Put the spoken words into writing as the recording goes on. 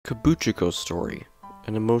Kabukicho story,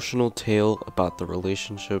 an emotional tale about the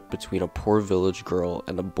relationship between a poor village girl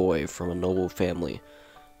and a boy from a noble family.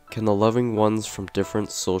 Can the loving ones from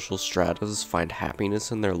different social stratas find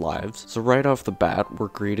happiness in their lives? So right off the bat, we're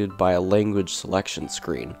greeted by a language selection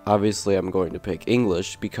screen. Obviously, I'm going to pick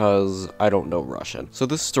English because I don't know Russian. So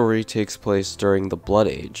this story takes place during the Blood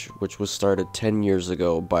Age, which was started 10 years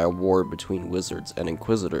ago by a war between wizards and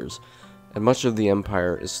inquisitors, and much of the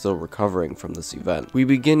empire is still recovering from this event. We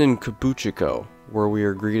begin in Kabukicho, where we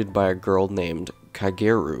are greeted by a girl named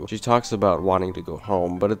Kageru. She talks about wanting to go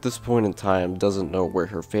home, but at this point in time doesn't know where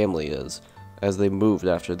her family is, as they moved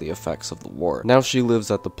after the effects of the war. Now she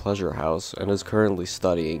lives at the pleasure house and is currently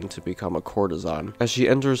studying to become a courtesan. As she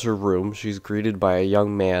enters her room, she's greeted by a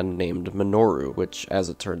young man named Minoru, which, as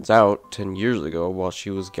it turns out, 10 years ago, while she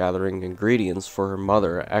was gathering ingredients for her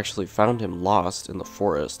mother, actually found him lost in the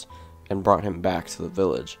forest and brought him back to the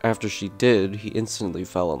village. After she did, he instantly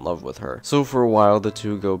fell in love with her. So for a while, the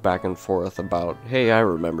two go back and forth about, hey, I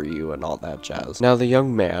remember you, and all that jazz. Now the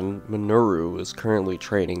young man, Minoru, is currently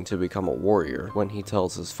training to become a warrior when he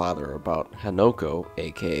tells his father about Hanoko,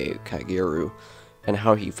 aka Kageru, and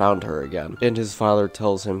how he found her again. And his father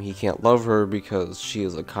tells him he can't love her because she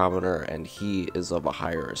is a commoner and he is of a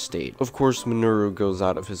higher estate. Of course, Minoru goes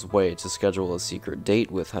out of his way to schedule a secret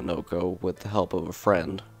date with Hanoko with the help of a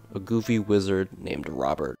friend, a goofy wizard named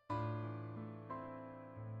Robert.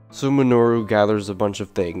 So Minoru gathers a bunch of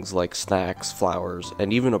things like snacks, flowers,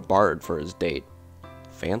 and even a bard for his date.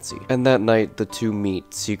 Fancy. And that night, the two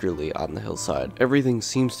meet secretly on the hillside. Everything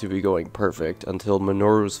seems to be going perfect until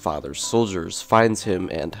Minoru's father's soldiers finds him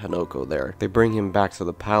and Hanoko there. They bring him back to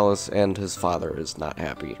the palace and his father is not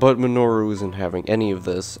happy. But Minoru isn't having any of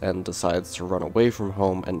this and decides to run away from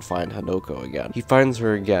home and find Hanoko again. He finds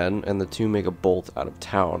her again and the two make a bolt out of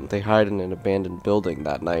town. They hide in an abandoned building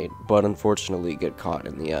that night, but unfortunately get caught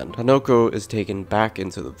in the end. Hanoko is taken back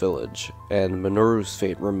into the village and Minoru's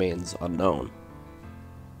fate remains unknown.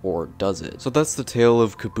 Or does it? So that's the tale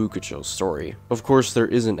of Kabukicho's story. Of course, there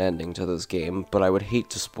is an ending to this game, but I would hate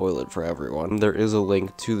to spoil it for everyone. There is a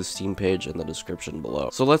link to the Steam page in the description below.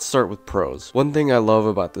 So let's start with pros. One thing I love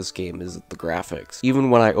about this game is the graphics. Even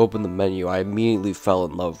when I opened the menu, I immediately fell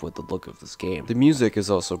in love with the look of this game. The music is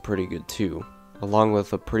also pretty good too, along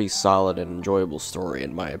with a pretty solid and enjoyable story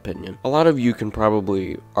in my opinion. A lot of you can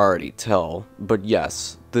probably already tell, but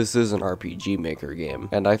yes, this is an RPG Maker game,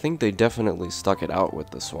 and I think they definitely stuck it out with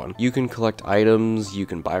this one. You can collect items, you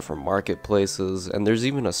can buy from marketplaces, and there's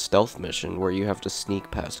even a stealth mission where you have to sneak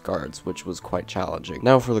past guards, which was quite challenging.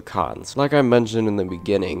 Now for the cons. Like I mentioned in the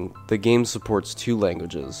beginning, the game supports 2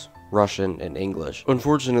 languages, Russian and English.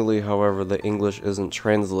 Unfortunately, however, the English isn't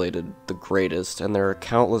translated the greatest, and there are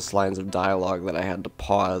countless lines of dialogue that I had to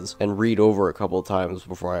pause and read over a couple times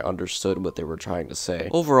before I understood what they were trying to say.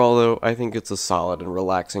 Overall though, I think it's a solid and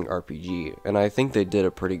relaxing RPG, and I think they did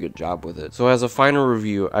a pretty good job with it. So as a final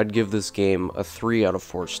review, I'd give this game a 3 out of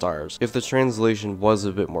 4 stars. If the translation was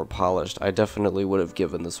a bit more polished, I definitely would have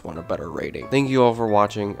given this one a better rating. Thank you all for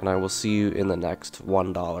watching, and I will see you in the next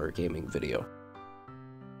 $1 gaming video.